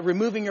 like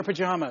removing your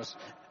pajamas.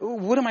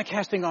 What am I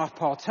casting off,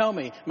 Paul? Tell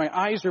me. My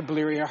eyes are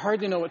bleary. I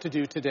hardly know what to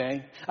do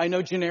today. I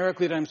know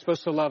generically that I'm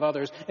supposed to love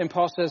others. And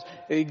Paul says,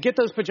 get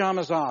those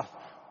pajamas off.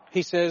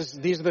 He says,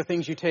 these are the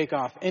things you take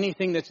off.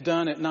 Anything that's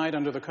done at night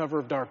under the cover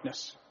of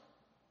darkness.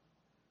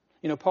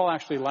 You know, Paul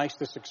actually likes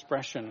this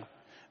expression.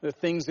 The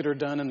things that are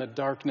done in the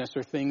darkness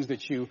are things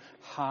that you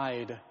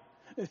hide.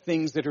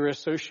 Things that are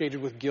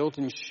associated with guilt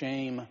and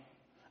shame.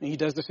 And he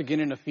does this again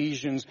in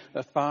Ephesians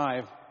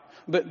 5.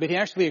 But he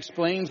actually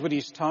explains what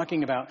he's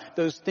talking about.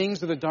 Those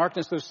things of the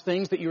darkness, those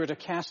things that you are to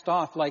cast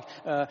off, like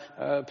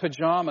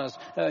pajamas.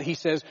 He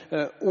says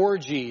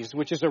orgies,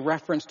 which is a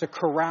reference to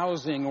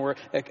carousing or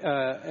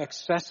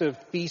excessive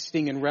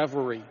feasting and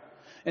revelry.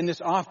 And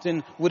this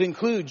often would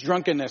include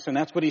drunkenness, and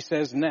that's what he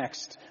says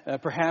next.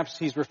 Perhaps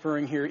he's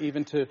referring here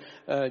even to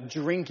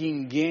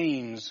drinking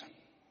games.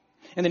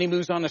 And then he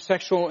moves on to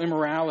sexual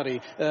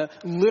immorality.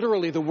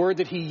 Literally, the word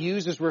that he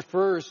uses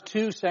refers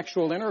to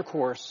sexual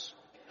intercourse.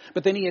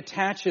 But then he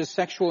attaches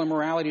sexual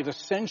immorality to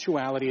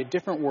sensuality, a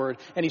different word,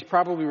 and he's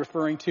probably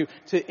referring to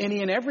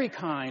any and every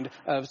kind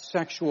of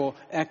sexual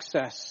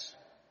excess.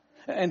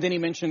 And then he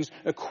mentions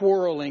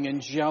quarreling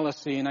and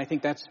jealousy, and I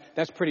think that's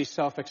pretty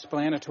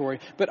self-explanatory.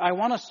 But I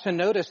want us to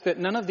notice that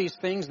none of these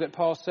things that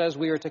Paul says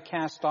we are to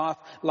cast off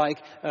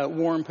like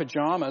warm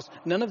pajamas,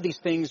 none of these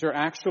things are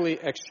actually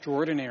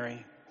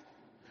extraordinary.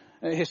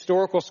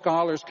 Historical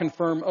scholars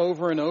confirm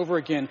over and over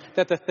again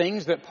that the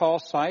things that Paul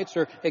cites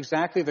are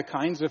exactly the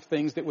kinds of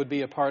things that would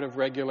be a part of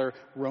regular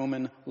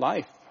Roman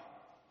life.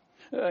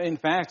 In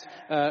fact,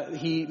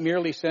 he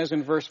merely says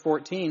in verse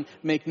 14,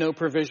 make no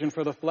provision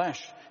for the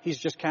flesh. He's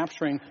just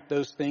capturing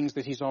those things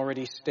that he's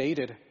already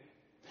stated.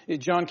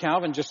 John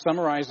Calvin just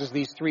summarizes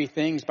these three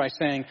things by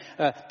saying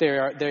they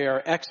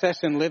are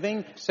excess in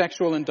living,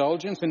 sexual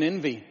indulgence, and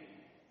envy.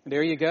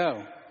 There you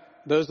go.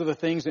 Those are the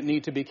things that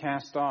need to be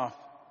cast off.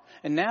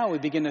 And now we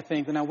begin to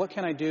think, now what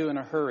can I do in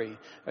a hurry?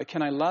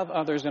 Can I love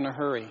others in a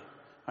hurry?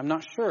 I'm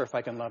not sure if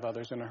I can love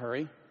others in a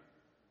hurry.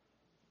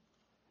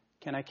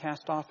 Can I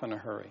cast off in a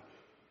hurry?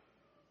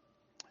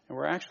 And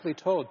we're actually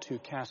told to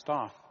cast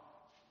off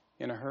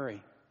in a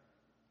hurry.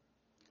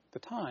 The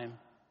time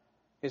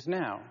is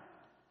now.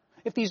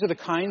 If these are the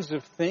kinds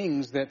of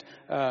things that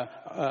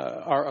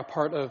are a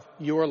part of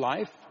your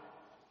life,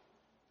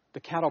 the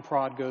cattle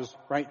prod goes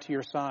right to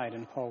your side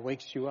and Paul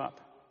wakes you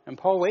up. And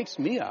Paul wakes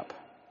me up.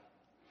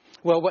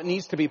 Well, what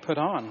needs to be put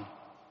on?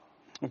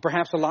 Well,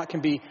 perhaps a lot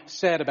can be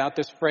said about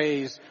this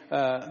phrase,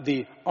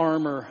 the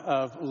armor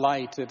of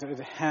light. It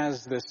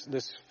has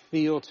this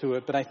feel to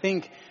it. But I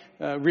think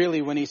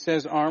really when he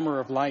says armor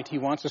of light, he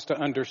wants us to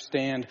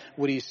understand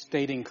what he's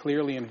stating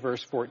clearly in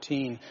verse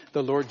 14.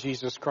 The Lord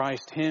Jesus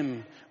Christ,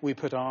 him we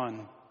put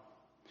on.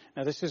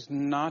 Now, this is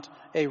not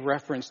a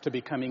reference to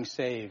becoming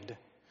saved.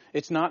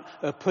 It's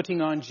not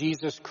putting on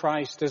Jesus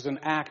Christ as an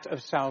act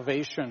of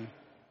salvation.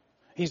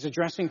 He's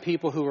addressing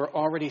people who are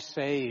already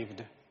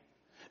saved.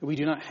 We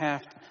do not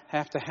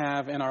have to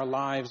have in our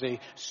lives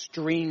a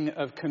string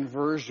of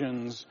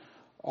conversions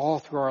all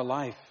through our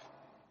life.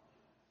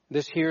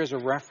 This here is a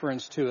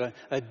reference to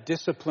a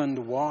disciplined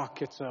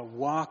walk. It's a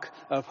walk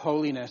of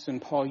holiness.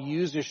 And Paul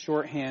uses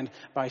shorthand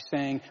by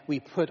saying we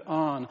put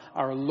on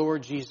our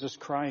Lord Jesus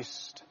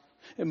Christ.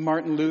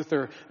 Martin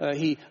Luther,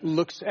 he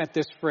looks at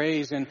this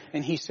phrase and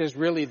he says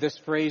really this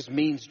phrase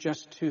means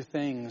just two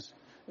things.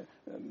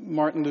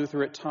 Martin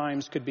Luther at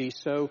times could be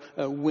so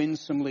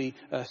winsomely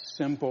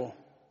simple.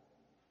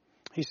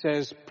 He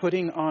says,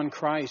 putting on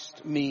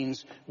Christ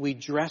means we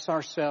dress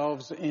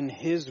ourselves in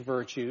his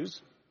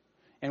virtues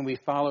and we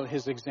follow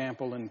his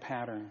example and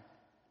pattern.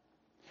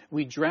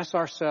 We dress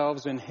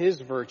ourselves in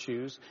his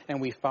virtues and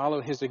we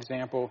follow his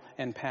example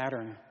and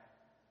pattern.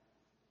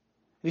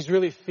 These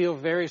really feel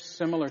very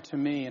similar to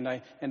me, and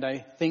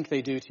I think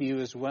they do to you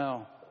as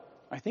well.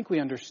 I think we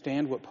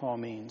understand what Paul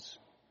means.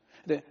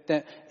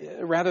 That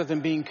rather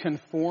than being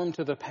conformed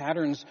to the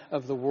patterns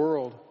of the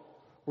world,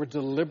 we're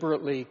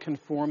deliberately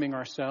conforming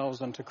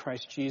ourselves unto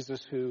Christ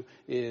Jesus, who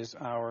is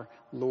our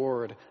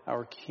Lord,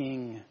 our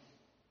King.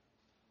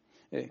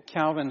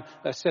 Calvin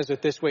says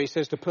it this way. He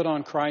says to put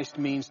on Christ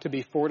means to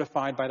be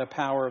fortified by the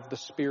power of the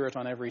Spirit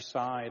on every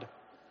side.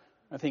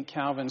 I think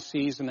Calvin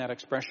sees in that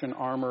expression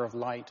armor of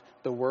light,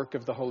 the work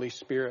of the Holy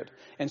Spirit.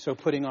 And so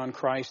putting on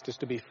Christ is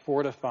to be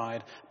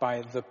fortified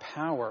by the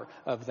power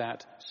of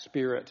that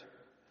Spirit.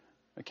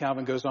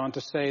 Calvin goes on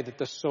to say that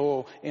the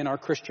soul in our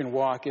Christian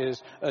walk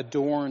is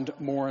adorned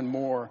more and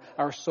more.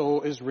 Our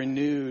soul is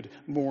renewed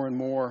more and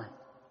more.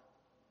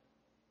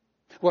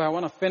 Well, I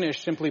want to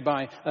finish simply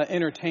by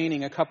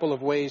entertaining a couple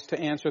of ways to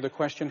answer the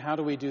question, how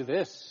do we do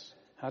this?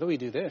 How do we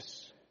do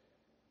this?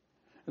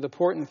 The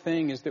important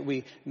thing is that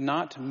we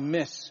not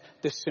miss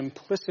the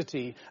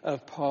simplicity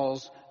of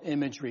Paul's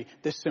imagery,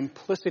 the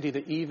simplicity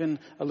that even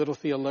a little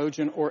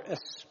theologian, or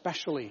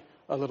especially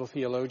a little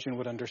theologian,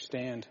 would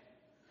understand.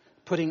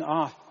 Putting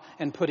off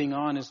and putting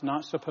on is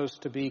not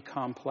supposed to be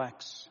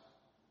complex.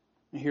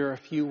 Here are a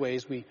few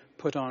ways we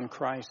put on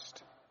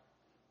Christ.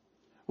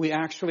 We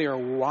actually are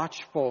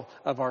watchful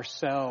of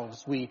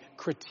ourselves. We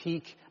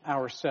critique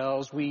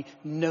ourselves. We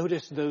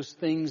notice those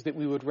things that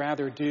we would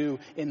rather do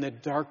in the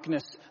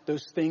darkness,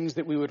 those things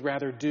that we would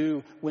rather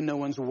do when no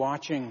one's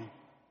watching.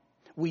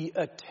 We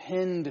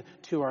attend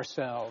to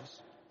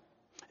ourselves.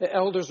 The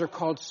elders are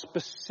called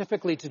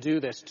specifically to do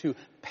this, to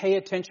pay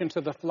attention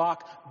to the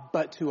flock,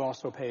 but to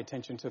also pay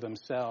attention to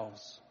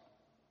themselves.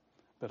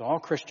 But all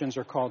Christians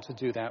are called to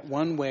do that.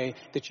 One way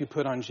that you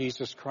put on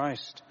Jesus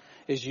Christ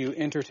is you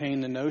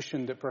entertain the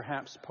notion that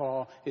perhaps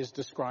Paul is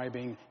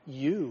describing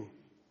you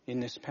in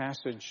this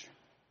passage.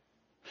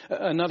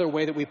 Another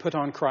way that we put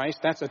on Christ,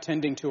 that's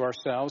attending to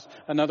ourselves.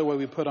 Another way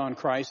we put on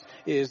Christ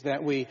is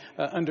that we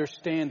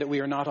understand that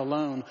we are not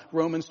alone.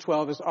 Romans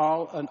 12 is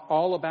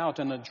all about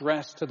an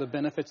address to the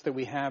benefits that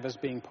we have as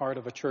being part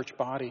of a church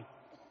body.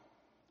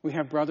 We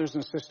have brothers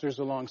and sisters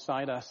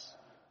alongside us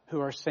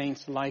who are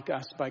saints like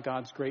us by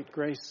God's great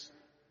grace.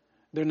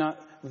 They're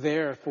not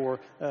there for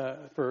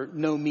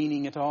no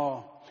meaning at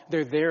all.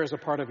 They're there as a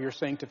part of your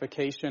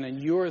sanctification,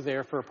 and you're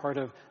there for a part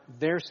of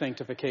their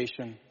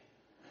sanctification.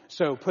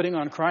 So putting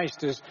on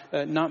Christ is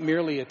not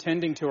merely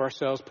attending to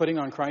ourselves. Putting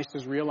on Christ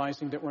is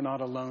realizing that we're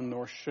not alone,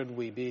 nor should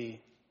we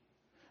be.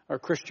 Our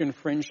Christian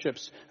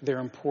friendships, they're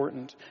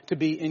important. To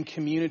be in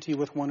community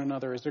with one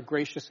another is a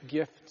gracious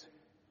gift.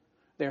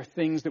 They are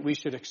things that we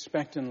should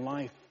expect in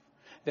life,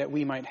 that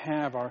we might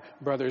have our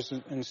brothers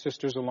and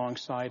sisters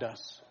alongside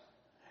us.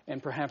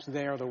 And perhaps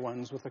they are the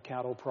ones with a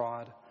cattle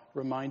prod,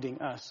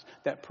 reminding us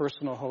that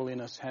personal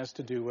holiness has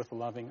to do with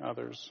loving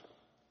others.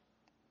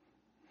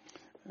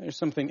 There's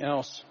something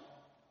else.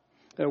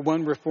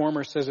 One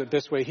reformer says it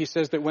this way. He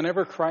says that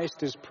whenever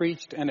Christ is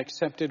preached and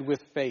accepted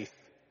with faith,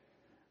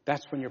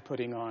 that's when you're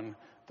putting on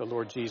the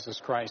Lord Jesus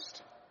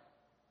Christ.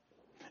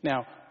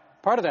 Now,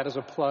 part of that is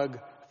a plug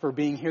for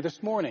being here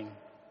this morning,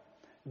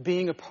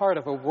 being a part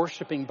of a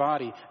worshiping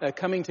body,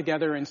 coming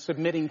together and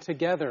submitting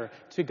together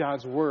to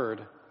God's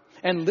word,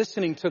 and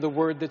listening to the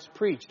word that's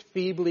preached,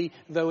 feebly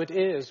though it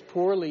is,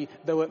 poorly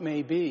though it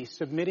may be,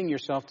 submitting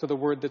yourself to the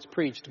word that's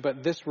preached.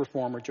 But this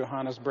reformer,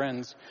 Johannes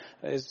Brenz,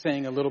 is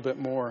saying a little bit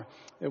more,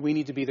 that we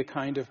need to be the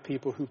kind of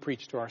people who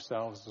preach to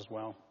ourselves as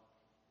well.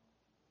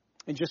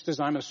 And just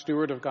as I'm a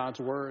steward of God's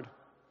word,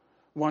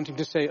 wanting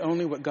to say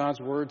only what God's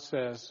word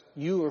says,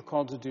 you are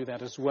called to do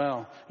that as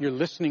well. You're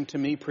listening to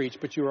me preach,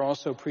 but you are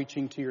also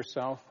preaching to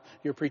yourself.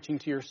 You're preaching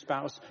to your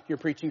spouse. You're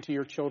preaching to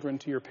your children,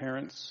 to your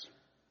parents.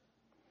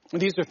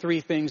 These are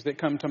three things that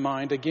come to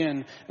mind.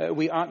 Again,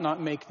 we ought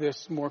not make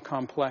this more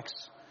complex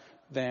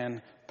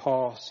than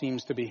Paul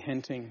seems to be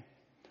hinting.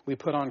 We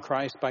put on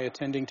Christ by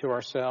attending to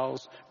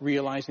ourselves,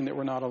 realizing that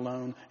we're not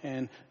alone,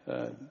 and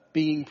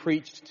being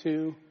preached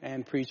to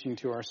and preaching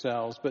to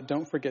ourselves. But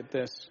don't forget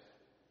this,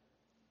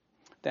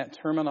 that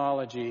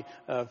terminology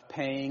of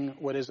paying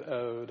what is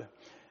owed.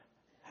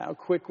 How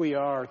quick we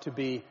are to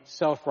be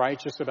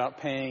self-righteous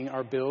about paying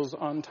our bills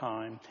on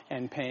time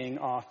and paying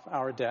off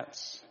our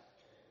debts.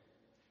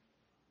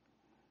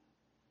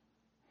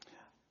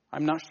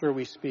 I'm not sure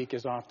we speak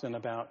as often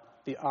about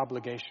the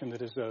obligation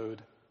that is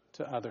owed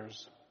to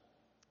others,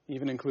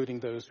 even including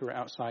those who are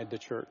outside the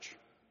church.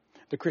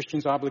 The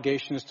Christian's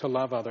obligation is to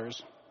love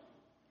others,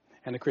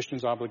 and the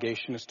Christian's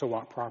obligation is to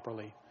walk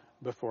properly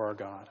before our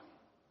God.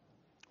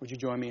 Would you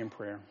join me in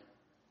prayer?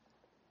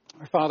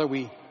 Our Father,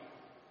 we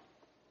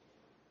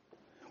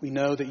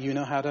know that you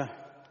know how to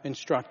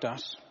instruct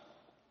us.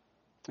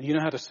 You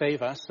know how to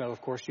save us, so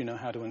of course you know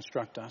how to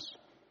instruct us.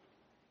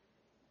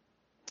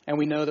 And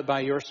we know that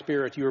by your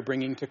Spirit you are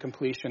bringing to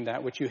completion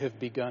that which you have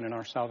begun in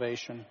our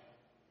salvation.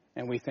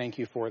 And we thank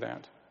you for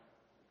that.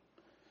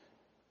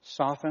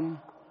 Soften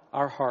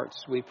our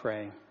hearts, we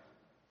pray,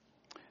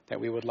 that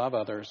we would love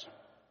others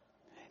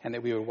and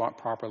that we would walk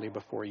properly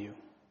before you.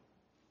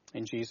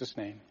 In Jesus'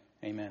 name,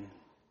 amen.